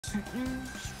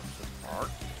Art.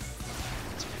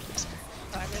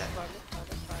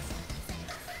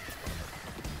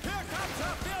 Here comes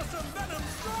a fearsome venom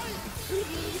strike!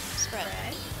 Spread.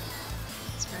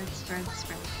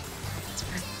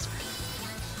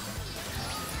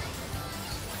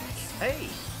 Hey!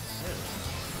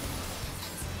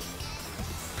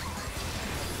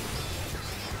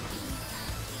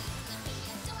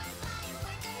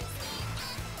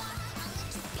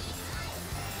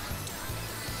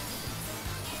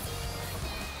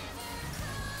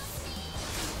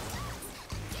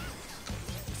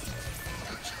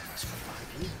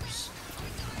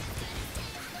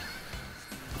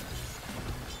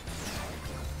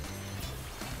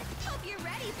 Hope you're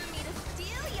ready for me to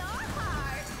steal your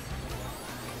heart.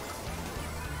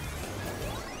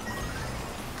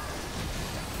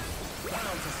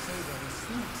 Bound to say there is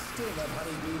sweet still of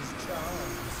Honeydew's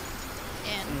charms.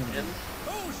 In.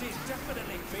 Oh, she's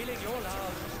definitely feeling your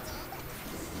love.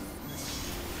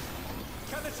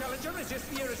 Can the challenger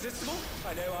resist the irresistible?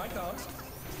 I know I can't.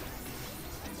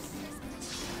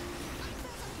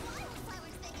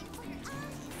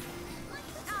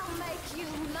 I'll make you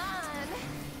mine.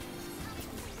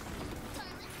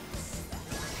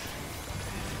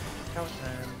 Count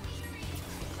time.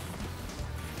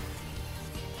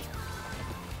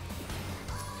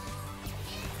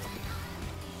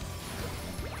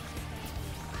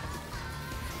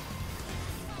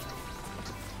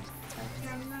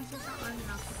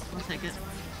 I'll take it.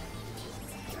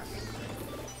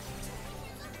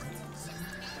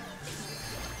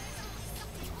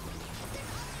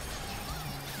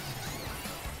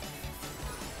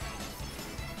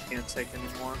 Can't take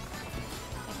anymore.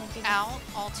 Out,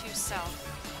 all too south.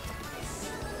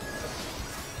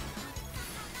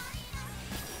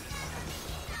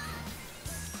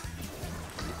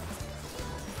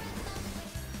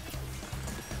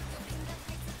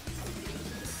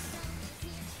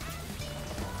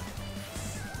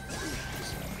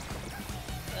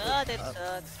 It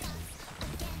sucks.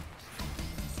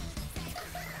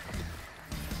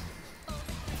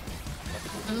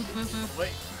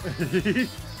 Wait.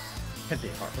 They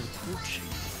are Gucci.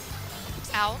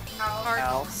 Out. Out.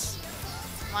 Cardinals.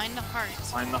 Line the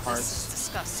hearts. Line the hearts. This is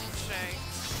disgusting, Shay.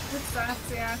 It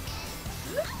sucks, yeah.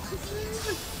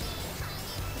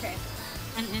 Okay.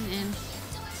 In.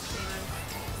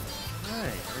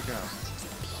 Alright, here we go.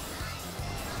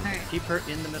 Alright. Keep her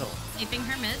in the middle. Keeping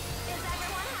her mid. Is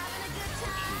everyone having a good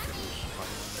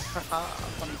time? Haha,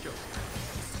 funny joke.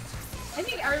 I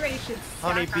think everybody should stack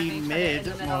Honeybee on each mid,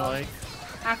 other in the more middle like.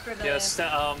 after the. Yes,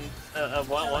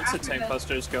 once the tank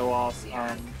busters go off,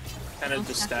 Yeah. kind of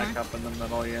just stack up in the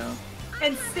middle, yeah.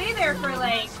 And stay there for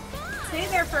like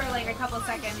a couple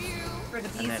seconds for the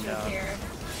beast then, to appear.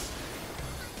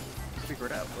 Figure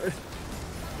it out.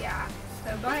 Yeah.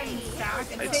 So go ahead and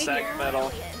stack and I'd stay stack here.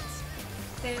 metal.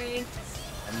 Stay.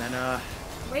 And then,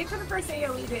 Wait for the first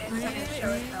AoE to kind of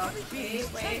show itself.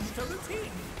 Wait. To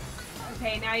routine.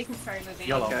 Okay, now you can start moving.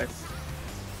 Yellow. Okay.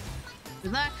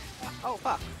 Good luck. Oh,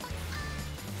 fuck.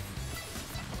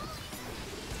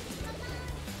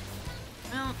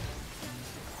 Well,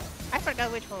 I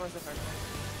forgot which one was the first one.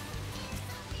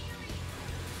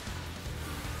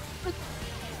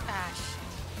 Ash.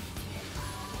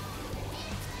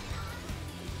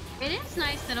 it is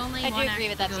nice that only I do one agree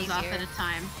with action that's goes off easier. at a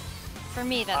time. For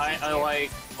me, that's I easier.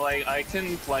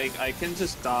 I can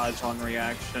just dodge on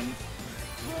reaction.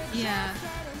 Yeah.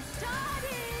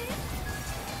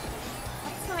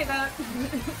 That's my vote.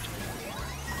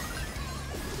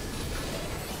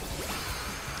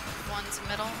 One's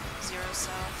middle, 0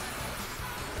 south.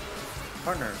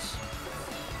 partners.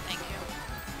 Thank you.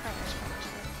 Partners.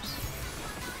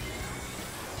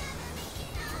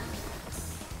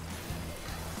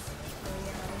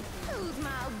 Who's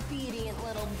my obedient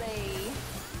little bee?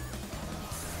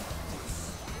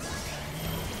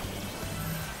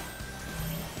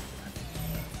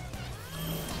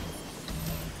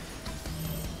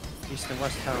 East and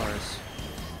West Towers.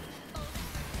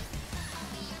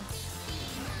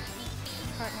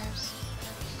 Partners.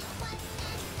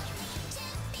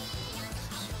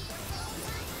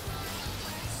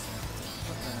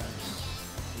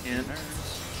 And Oh,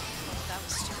 that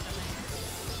was stupid of me.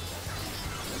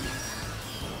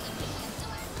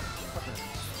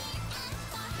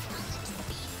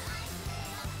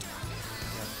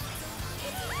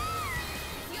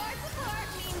 Your support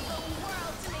means the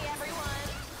world to me, everyone.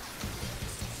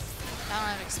 I don't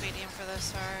have expedient for this,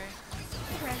 sorry.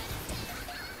 Okay.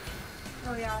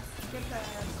 Oh yeah, get the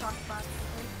cross spots.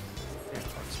 Yeah,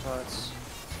 hot spots.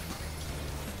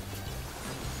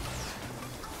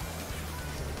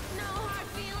 No hard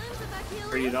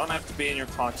Or you don't have to be in your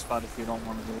clock spot if you don't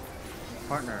want to be.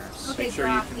 Partners. Okay, Make sure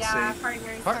you drop. can Yeah, see.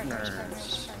 partners.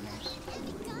 Partners.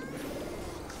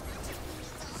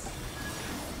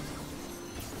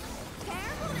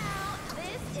 Careful now.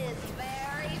 This is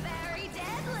very, very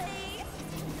deadly.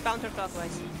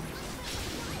 Counterclockwise.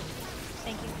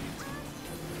 Thank you.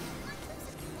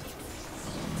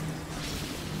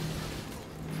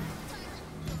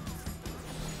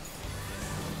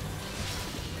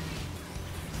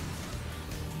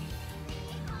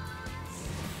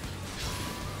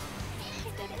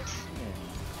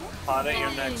 Pot at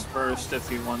your next burst if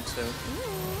you want to.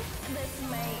 This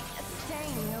may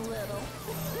sting a little.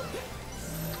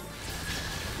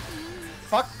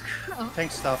 Fuck!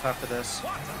 Tank stuff after this.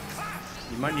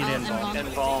 You might need invuln.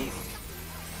 Invuln.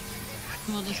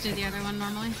 We'll just do the other one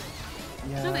normally.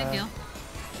 Yeah. No big deal.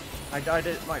 I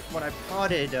did when I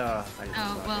potted. Oh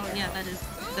well, yeah, that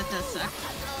does suck.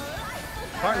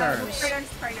 Partners.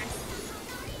 Partners.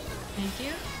 Thank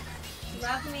you.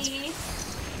 Love me.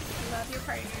 Love your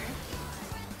partner.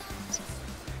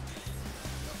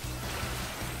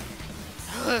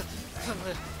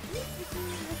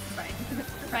 Fine.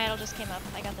 Rydell just came up.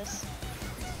 I got this.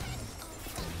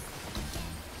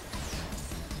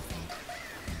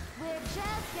 We're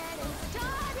just getting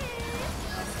started.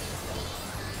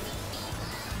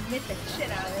 Hit the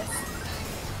shit out of this.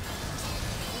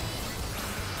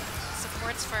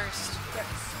 Supports first. Yep.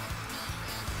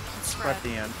 Spread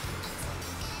the end.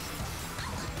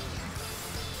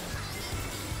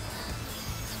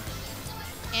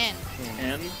 In.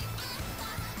 In.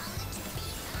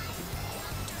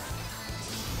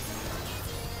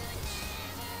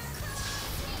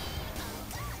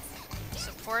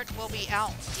 Support will be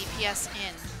out. DPS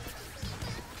in.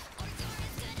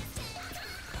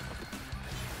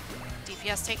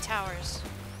 DPS take towers.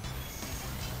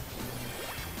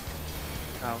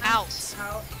 Out. Out.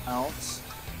 Out. Out.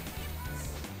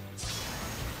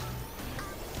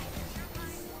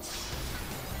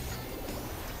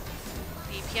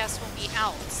 DPS will be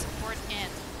out. Support in.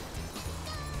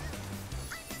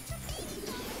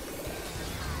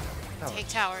 Towers. Take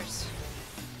towers.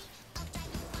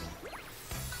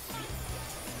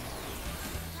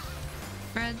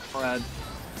 Spread. Spread.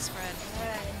 Spread.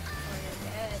 Good. Or you're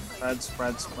dead. Spread,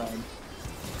 spread, spread.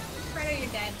 Spread or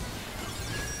you're dead.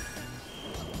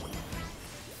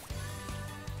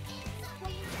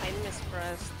 I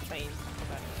mispressed paint.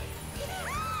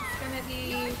 It's gonna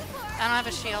be. I don't have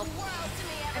a shield.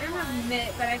 I don't have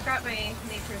mitt, but I've got my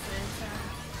nature's min, so.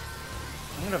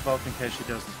 I'm gonna vote in case she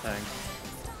does the thing.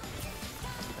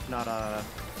 If not, oh.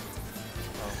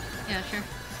 Yeah, sure.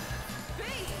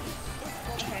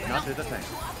 She Okay. did not do the thing.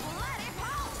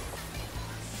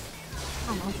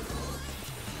 Almost.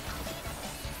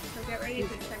 So get ready to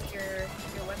check your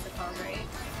what's it called, right?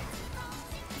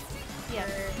 Yeah.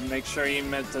 Make sure you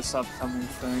met this upcoming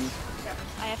thing. Yep.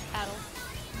 I have Addle.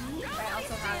 I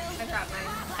also have. I've got mine.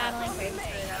 Adeline. Okay, just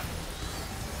put it up.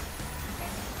 Okay.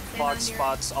 Stand Clock on your-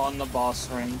 spots on the boss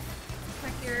ring.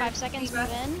 Check your 5 seconds, debuff.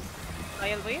 move in.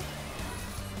 ILV?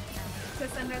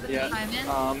 Just under the Yeah.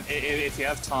 I'm in. If you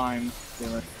have time, do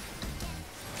it.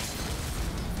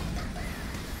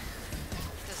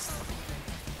 This.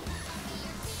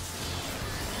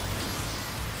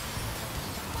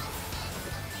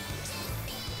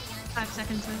 5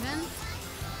 seconds move in.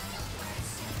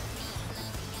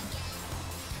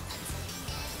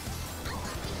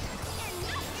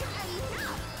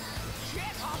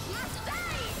 Get off my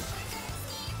stage!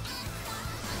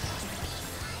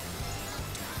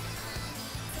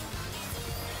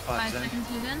 5 in. seconds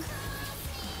move in.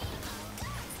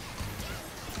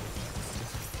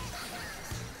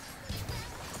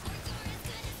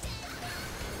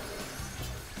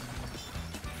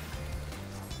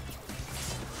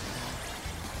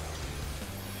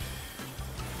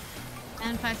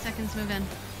 And 5 seconds move in.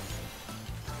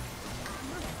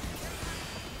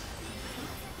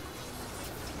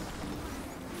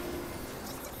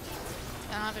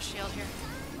 I don't have a shield here.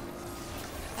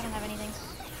 I don't have anything.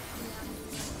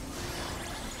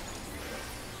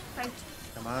 Fine.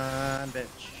 Come on,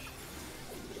 bitch.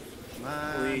 Come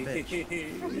on,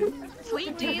 bitch. We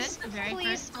do this the very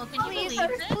first pull. Can you believe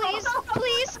it?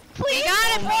 Please. We got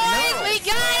it, boys! We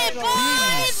got it,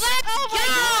 boys! Let's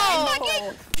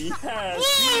go!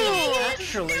 Yes!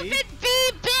 Actually, Stupid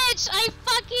bee bitch! I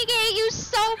fucking hate you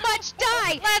so much!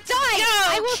 Die! Let's Die! go,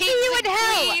 I will see you in kings and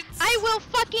hell! queens. I will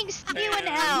fucking see you in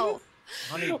hell!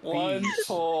 One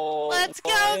pull. Let's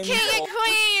go, King and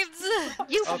Queens!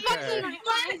 You Okay. fucking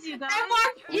You guys.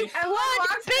 you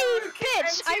blood bait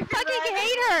bitch! I fucking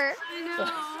hate her. I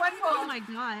know. One Oh pull. my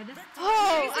god.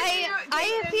 Oh,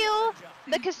 I feel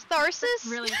the catharsis.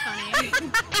 Really funny.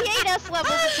 PAS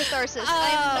levels of catharsis.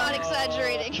 I'm not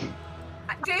exaggerating.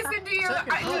 Jason, do you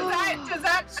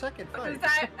Second does fight.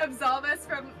 that absolve us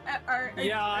from our?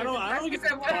 Yeah, I don't give a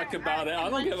fuck about it. I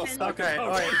don't give a fuck Okay, about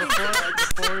alright,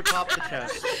 it. before we pop the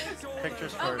chest,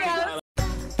 pictures first. Okay, let's